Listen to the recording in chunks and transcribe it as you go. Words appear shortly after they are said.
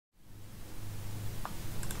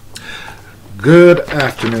Good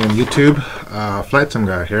afternoon, YouTube.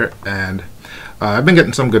 Flightsimguy here, and I've been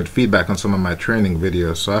getting some good feedback on some of my training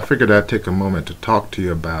videos, so I figured I'd take a moment to talk to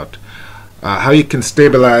you about how you can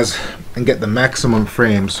stabilize and get the maximum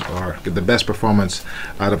frames or get the best performance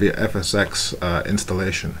out of your FSX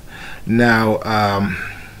installation. Now,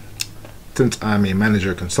 since I'm a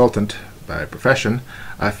manager consultant by profession,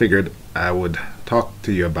 I figured I would talk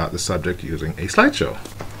to you about the subject using a slideshow.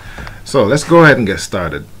 So let's go ahead and get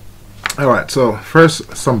started. Alright, so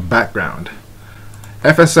first, some background.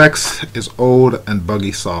 FSX is old and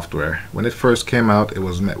buggy software. When it first came out, it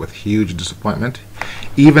was met with huge disappointment.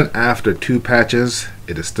 Even after 2 patches,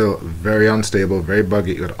 it is still very unstable, very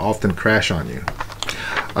buggy. It would often crash on you.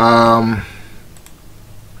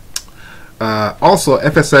 Also,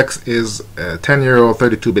 FSX is a 10-year-old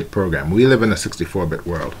 32-bit program. We live in a 64-bit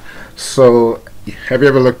world. So, have you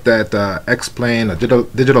ever looked at X-Plane, a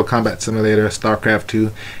digital combat simulator, StarCraft 2?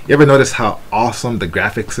 You ever notice how awesome the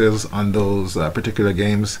graphics is on those particular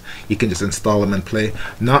games? You can just install them and play.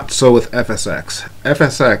 Not so with FSX.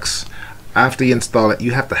 FSX, after you install it,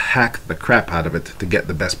 you have to hack the crap out of it to get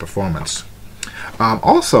the best performance.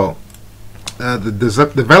 Also,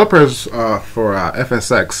 the developers for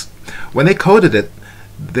FSX, when they coded it,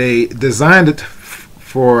 they designed it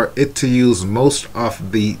for it to use most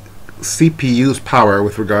of the CPU's power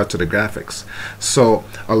with regard to the graphics. So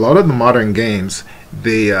a lot of the modern games,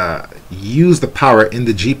 they use the power in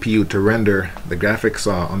the GPU to render the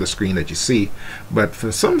graphics on the screen that you see. But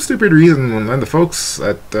for some stupid reason, when the folks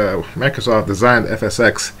at Microsoft designed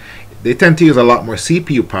FSX, they tend to use a lot more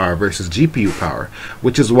CPU power versus GPU power,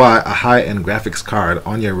 which is why a high-end graphics card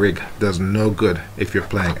on your rig does no good if you're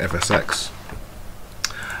playing FSX.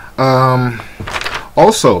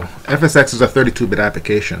 Also, FSX is a 32-bit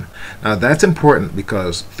application. Now that's important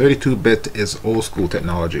because 32-bit is old school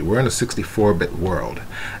technology. We're in a 64-bit world.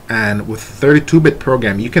 And with a 32-bit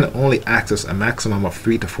program, you can only access a maximum of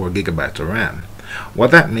 3 to 4 gigabytes of RAM.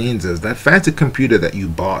 What that means is that fancy computer that you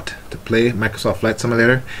bought to play Microsoft Flight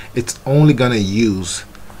Simulator, it's only going to use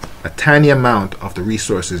a tiny amount of the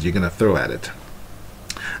resources you're going to throw at it.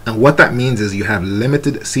 And what that means is you have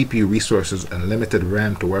limited CPU resources and limited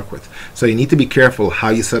RAM to work with. So you need to be careful how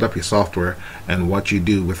you set up your software and what you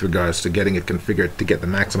do with regards to getting it configured to get the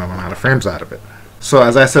maximum amount of frames out of it. So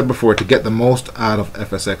as I said before, to get the most out of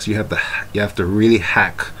FSX, you have to really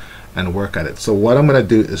hack and work at it. So what I'm going to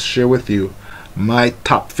do is share with you my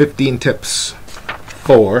top 15 tips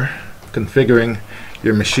for configuring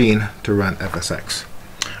your machine to run FSX.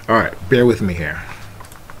 Alright, bear with me here.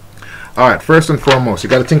 Alright, first and foremost, you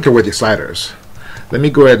got to tinker with your sliders. Let me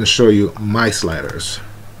go ahead and show you my sliders.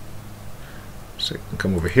 So you can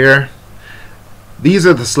come over here. These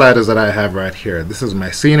are the sliders that I have right here. This is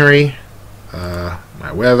my scenery,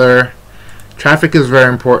 my weather. Traffic is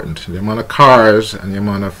very important. The amount of cars and the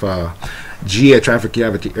amount of GA traffic you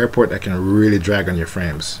have at the airport, that can really drag on your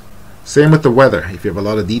frames. Same with the weather. If you have a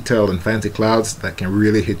lot of detailed and fancy clouds, that can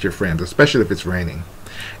really hit your frames, especially if it's raining.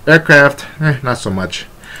 Aircraft, not so much.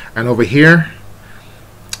 And over here,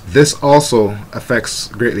 this also affects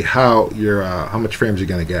greatly how much frames you're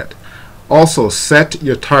going to get. Also, set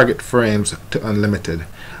your target frames to unlimited.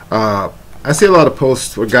 I see a lot of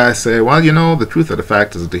posts where guys say, well, you know, the truth of the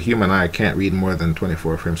fact is that the human eye can't read more than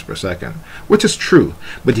 24 frames per second, which is true.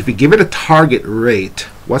 But if you give it a target rate,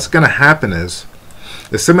 what's going to happen is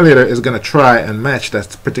the simulator is going to try and match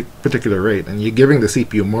that particular rate, and you're giving the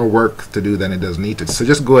CPU more work to do than it does need to. So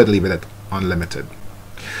just go ahead and leave it at unlimited.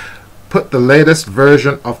 Put the latest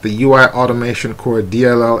version of the uiautomation core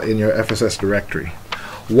DLL in your FSS directory.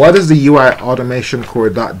 What is the uiautomation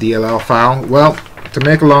core.dll file? Well, to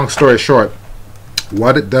make a long story short,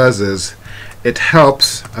 what it does is it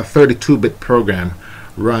helps a 32-bit program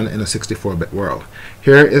run in a 64-bit world.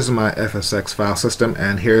 Here is my FSX file system,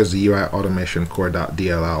 and here's the uiautomation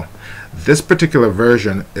core.dll. This particular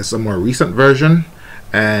version is a more recent version,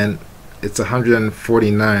 and it's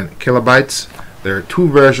 149 kilobytes. There are 2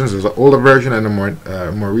 versions. There's an older version and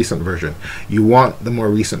a more recent version. You want the more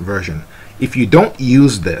recent version. If you don't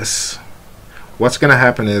use this, what's going to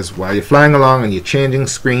happen is while you're flying along and you're changing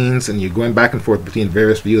screens and you're going back and forth between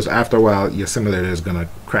various views, after a while your simulator is going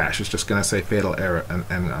to crash. It's just going to say fatal error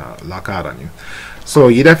and lock out on you. So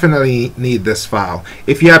you definitely need this file.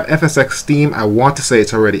 If you have FSX Steam, I want to say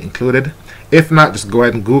it's already included. If not, just go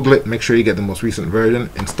ahead and Google it, make sure you get the most recent version,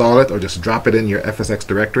 install it, or just drop it in your FSX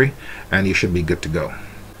directory, and you should be good to go.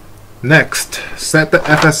 Next, set the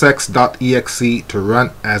fsx.exe to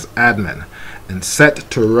run as admin, and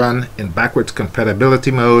set to run in backwards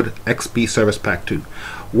compatibility mode XP Service Pack 2.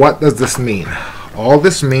 What does this mean? All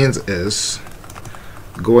this means is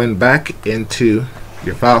going back into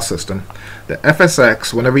your file system, the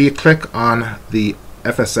FSX, whenever you click on the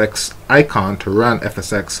FSX icon to run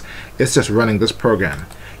FSX, it's just running this program.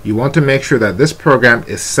 You want to make sure that this program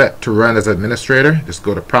is set to run as administrator. Just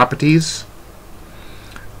go to Properties,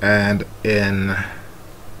 and in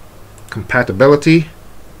Compatibility,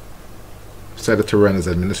 set it to run as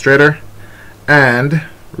administrator, and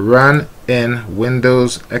run in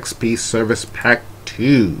Windows XP Service Pack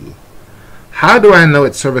 2. How do I know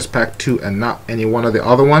it's Service Pack 2 and not any one of the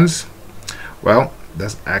other ones? Well,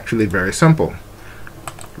 that's actually very simple.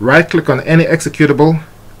 Right click on any executable,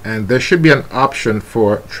 and there should be an option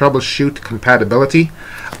for troubleshoot compatibility.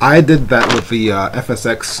 I did that with the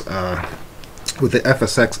FSX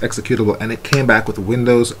executable, and it came back with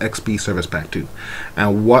Windows XP Service Pack 2.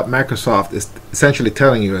 And what Microsoft is essentially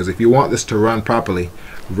telling you is, if you want this to run properly,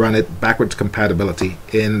 run it backwards compatibility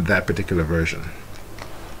in that particular version.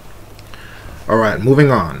 Alright, moving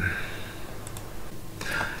on.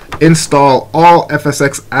 Install all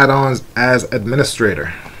FSX add-ons as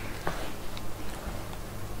administrator.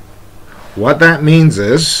 What that means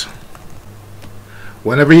is,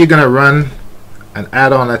 whenever you're going to run an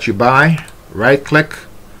add-on that you buy, right click,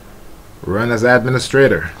 run as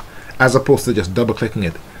administrator, as opposed to just double clicking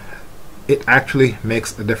it. It actually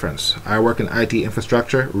makes a difference. I work in IT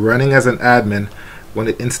infrastructure. Running as an admin, when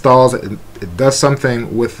it installs, it does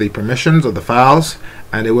something with the permissions of the files,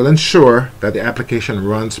 and it will ensure that the application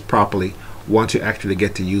runs properly once you actually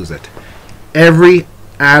get to use it. Every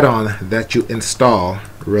add-on that you install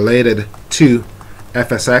related to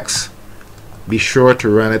FSX, be sure to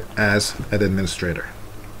run it as an administrator.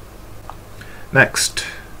 Next,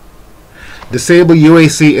 disable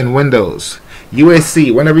UAC in Windows.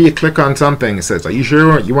 UAC, whenever you click on something, it says, are you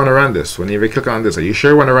sure you want to run this? Whenever you click on this, are you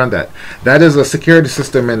sure you want to run that? That is a security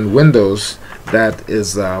system in Windows that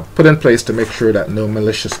is put in place to make sure that no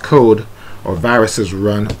malicious code or viruses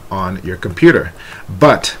run on your computer.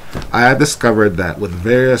 But I have discovered that with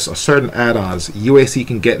various or certain add-ons, UAC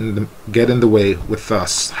can get in the way with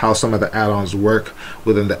how some of the add-ons work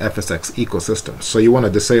within the FSX ecosystem. So you want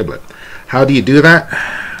to disable it. How do you do that?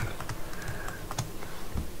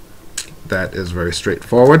 That is very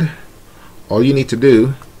straightforward. All you need to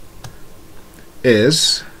do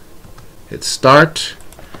is hit Start,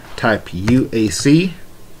 type UAC,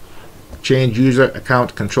 change user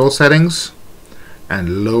account control settings,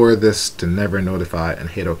 and lower this to never notify,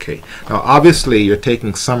 and hit OK. Now obviously you're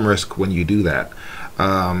taking some risk when you do that.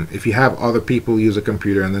 If you have other people use a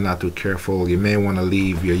computer and they're not too careful, you may want to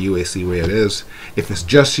leave your UAC where it is. If it's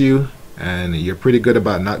just you and you're pretty good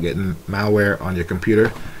about not getting malware on your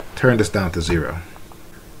computer, turn this down to 0.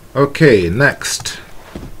 Okay, next.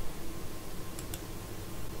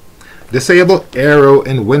 Disable Arrow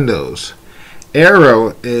in Windows.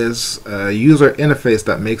 Arrow is a user interface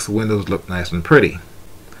that makes Windows look nice and pretty.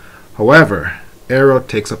 However, Arrow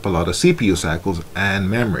takes up a lot of CPU cycles and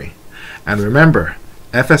memory. And remember,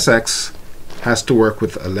 FSX has to work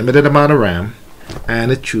with a limited amount of RAM,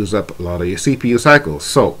 and it chews up a lot of your CPU cycles.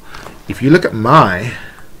 So, if you look at my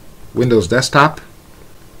Windows desktop,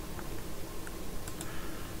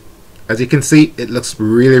 as you can see, it looks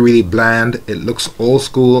really bland. It looks old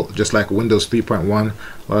school, just like Windows 3.1.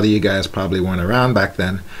 A lot of you guys probably weren't around back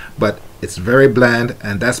then, but it's very bland,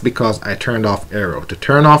 and that's because I turned off Arrow. To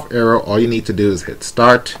turn off Arrow, all you need to do is hit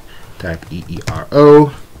Start, type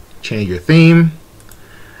EERO, change your theme,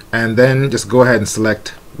 and then just go ahead and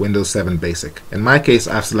select Windows 7 Basic. In my case,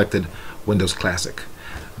 I've selected Windows Classic.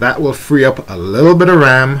 That will free up a little bit of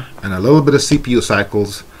RAM and a little bit of CPU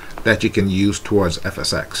cycles that you can use towards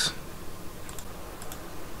FSX.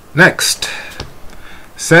 Next,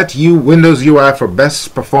 set Windows UI for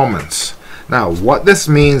best performance. Now, what this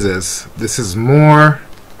means is, this is more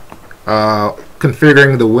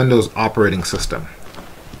configuring the Windows operating system.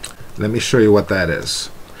 Let me show you what that is.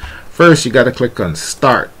 First, you got to click on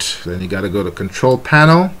Start. Then you got to go to Control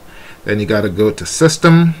Panel. Then you got to go to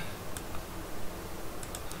System.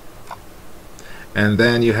 And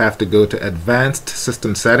then you have to go to Advanced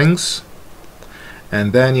System Settings.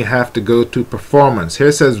 And then you have to go to Performance. Here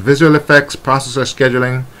it says Visual Effects, Processor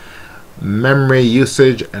Scheduling, Memory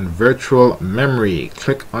Usage, and Virtual Memory.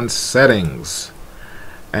 Click on Settings.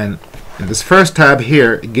 And in this first tab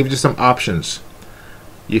here, it gives you some options.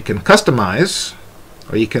 You can customize,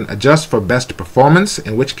 or you can adjust for best performance,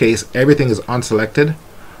 in which case everything is unselected.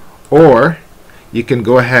 Or you can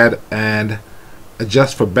go ahead and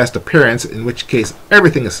adjust for best appearance, in which case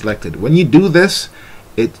everything is selected. When you do this,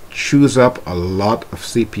 it chews up a lot of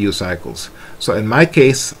CPU cycles. So in my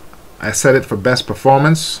case, I set it for best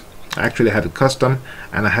performance. I actually had it custom,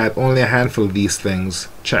 and I had only a handful of these things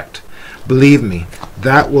checked. Believe me,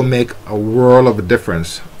 that will make a world of a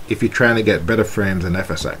difference if you're trying to get better frames in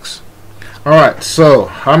FSX. Alright, so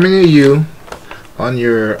how many of you on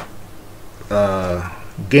your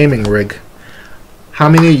gaming rig, how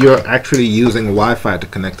many of you are actually using Wi-Fi to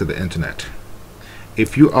connect to the internet?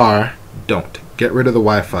 If you are, don't. Get rid of the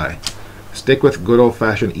Wi-Fi. Stick with good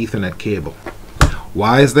old-fashioned Ethernet cable.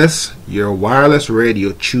 Why is this? Your wireless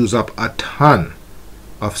radio chews up a ton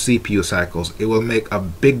of CPU cycles. It will make a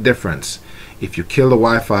big difference if you kill the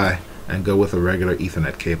Wi-Fi and go with a regular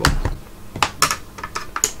Ethernet cable.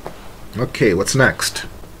 Okay, what's next?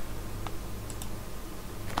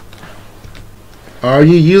 Are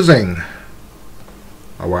you using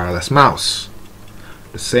a wireless mouse?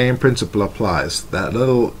 The same principle applies. That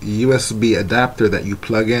little USB adapter that you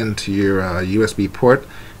plug into your USB port,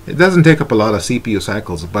 it doesn't take up a lot of CPU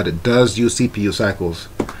cycles, but it does use CPU cycles.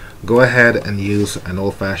 Go ahead and use an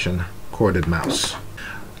old-fashioned corded mouse.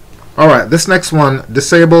 Alright, this next one,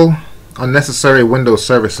 disable unnecessary Windows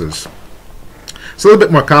services. It's a little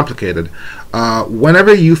bit more complicated.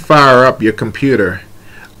 Whenever you fire up your computer,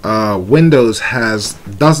 Windows has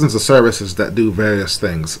dozens of services that do various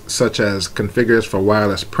things, such as configures for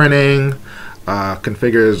wireless printing,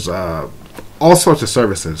 configures all sorts of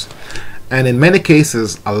services. And in many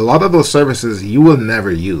cases, a lot of those services you will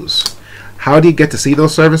never use. How do you get to see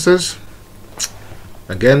those services?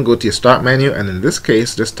 Again, go to your Start menu, and in this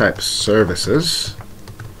case, just type Services.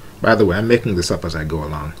 By the way, I'm making this up as I go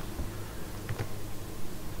along.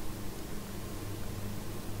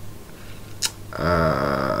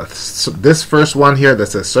 So this first one here that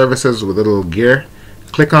says Services with a little gear,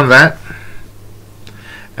 click on that,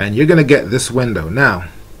 and you're going to get this window. Now,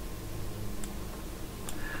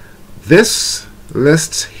 this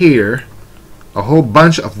lists here a whole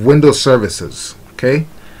bunch of Windows services. Okay,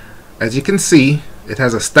 as you can see, it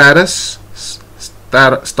has a status,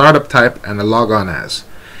 startup type, and a log on as.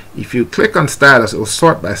 If you click on status, it will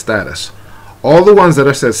sort by status. All the ones that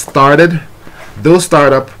are says started, those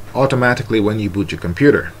start up automatically when you boot your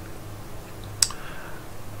computer.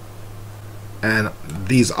 And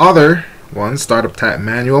these other ones, startup type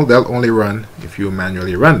manual, they'll only run if you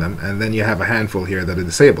manually run them, and then you have a handful here that are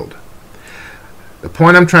disabled. The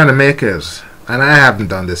point I'm trying to make is, and I haven't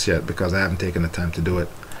done this yet because I haven't taken the time to do it,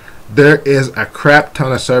 there is a crap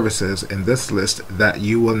ton of services in this list that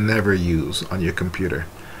you will never use on your computer.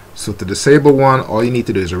 So to disable one, all you need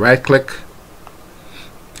to do is right click,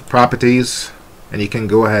 properties, and you can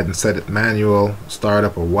go ahead and set it manual,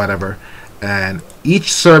 startup, or whatever. And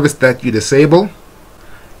each service that you disable,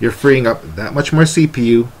 you're freeing up that much more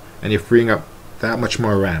CPU and you're freeing up that much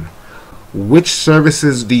more RAM. Which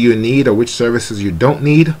services do you need or which services you don't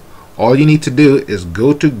need? All you need to do is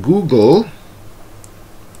go to Google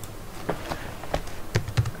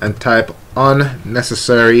and type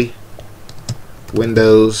unnecessary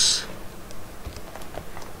Windows.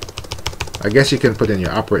 I guess you can put in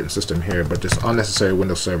your operating system here, but just unnecessary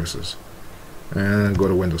Windows services, and go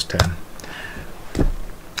to Windows 10.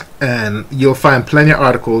 And you'll find plenty of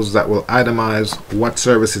articles that will itemize what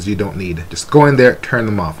services you don't need. Just go in there, turn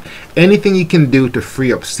them off. Anything you can do to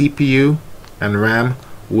free up CPU and RAM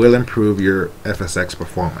will improve your FSX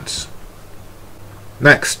performance.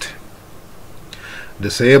 Next,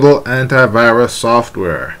 disable antivirus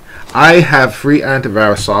software. I have free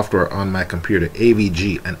antivirus software on my computer,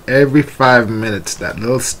 AVG, and every 5 minutes that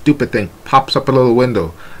little stupid thing pops up a little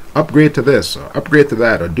window. Upgrade to this, or upgrade to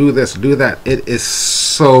that, or do this, do that. It is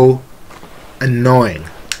so annoying.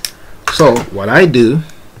 So what I do,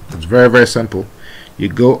 it's very, very simple. You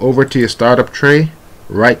go over to your startup tray,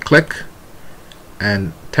 right click,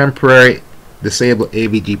 and temporary disable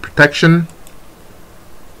AVG protection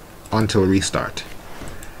until restart.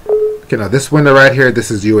 Okay, now this window right here,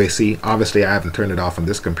 this is UAC. Obviously I haven't turned it off on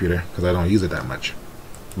this computer because I don't use it that much,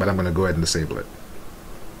 but I'm going to go ahead and disable it.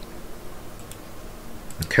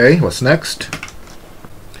 Okay, what's next?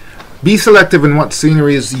 Be selective in what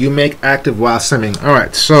sceneries you make active while simming.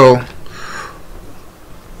 Alright, so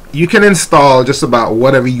you can install just about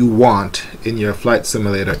whatever you want in your flight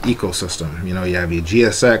simulator ecosystem. You know, you have your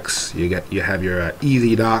GSX, you have your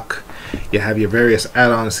Easy Dock, you have your various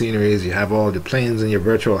add-on sceneries, you have all the planes in your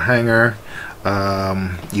virtual hangar,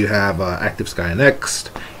 you have Active Sky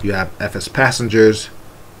Next, you have FS Passengers.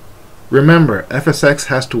 Remember, FSX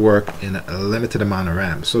has to work in a limited amount of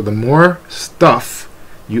RAM. So the more stuff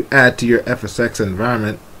you add to your FSX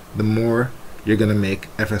environment, the more you're going to make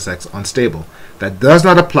FSX unstable. That does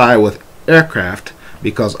not apply with aircraft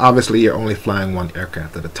because obviously you're only flying one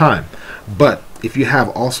aircraft at a time. But if you have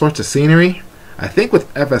all sorts of scenery, I think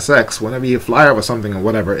with FSX, whenever you fly over something or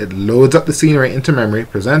whatever, it loads up the scenery into memory,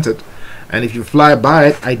 presents it, And if you fly by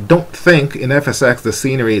it, I don't think in FSX the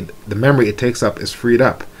scenery, the memory it takes up is freed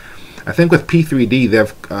up. I think with P3D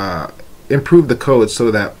they've improved the code so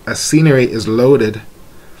that a scenery is loaded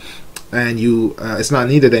and it's not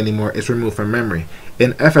needed anymore, it's removed from memory.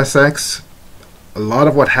 In FSX, a lot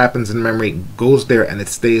of what happens in memory goes there and it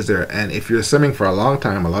stays there. And if you're simming for a long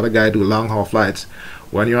time, a lot of guys do long haul flights,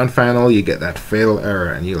 when you're on final you get that fatal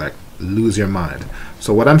error and you like lose your mind.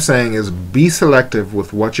 So what I'm saying is be selective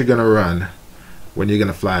with what you're going to run when you're going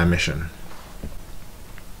to fly a mission.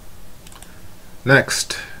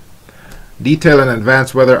 Next, detail and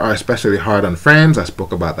advanced weather are especially hard on frames. I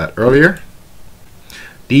spoke about that earlier.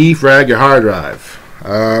 Defrag your hard drive.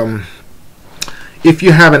 If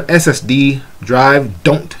you have an SSD drive,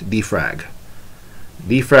 don't defrag.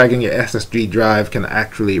 Defragging your SSD drive can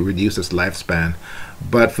actually reduce its lifespan,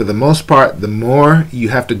 but for the most part, the more you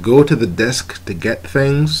have to go to the disk to get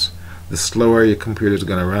things, the slower your computer is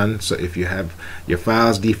going to run. So if you have your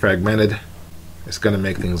files defragmented, it's going to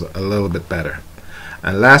make things a little bit better.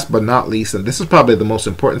 And last but not least, and this is probably the most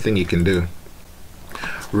important thing you can do,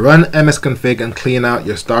 run msconfig and clean out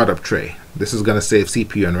your startup tray. This is going to save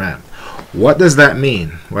CPU and RAM. What does that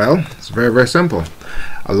mean? Well, it's very, very simple.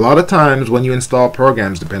 A lot of times when you install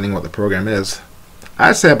programs, depending on what the program is,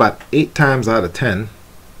 I'd say about 8 times out of 10,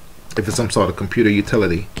 if it's some sort of computer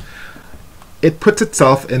utility, it puts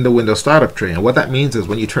itself in the Windows startup tray. And what that means is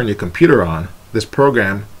when you turn your computer on, this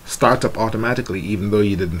program starts up automatically, even though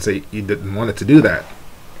you didn't want it to do that.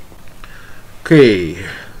 Okay,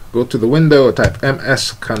 go to the window, type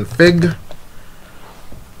msconfig,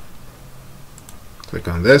 click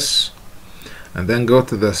on this, and then go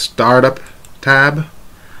to the startup tab.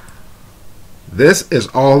 This is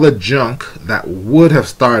all the junk that would have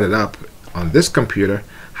started up on this computer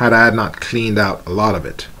had I not cleaned out a lot of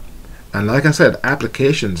it. And like I said,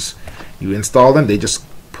 applications, you install them, they just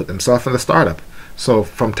put themselves in the startup. So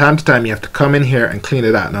from time to time you have to come in here and clean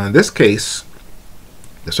it out. Now in this case,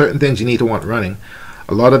 there's certain things you need to want running.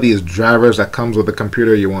 A lot of these drivers that comes with the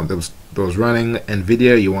computer, you want those running.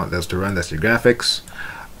 NVIDIA, you want those to run, that's your graphics.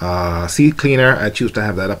 CCleaner, I choose to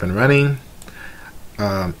have that up and running.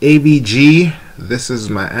 AVG, this is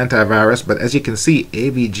my antivirus, but as you can see,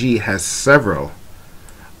 AVG has several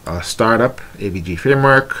startup, AVG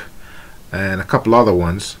framework, and a couple other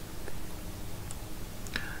ones.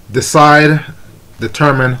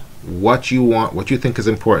 Determine what you want, what you think is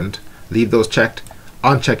important, leave those checked,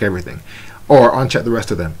 uncheck everything, or uncheck the rest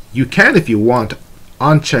of them. You can, if you want,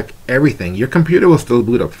 uncheck everything. Your computer will still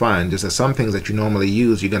boot up fine, just as some things that you normally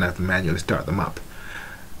use, you're going to have to manually start them up.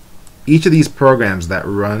 Each of these programs that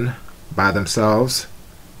run by themselves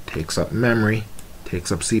takes up memory,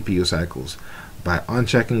 takes up CPU cycles. By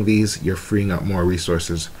unchecking these, you're freeing up more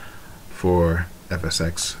resources for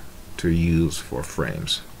FSX to use for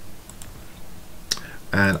frames.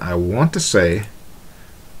 And I want to say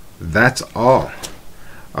that's all.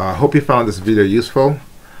 I hope you found this video useful.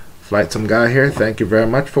 Flightsimguy here. Thank you very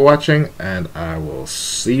much for watching, and I will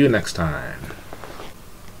see you next time.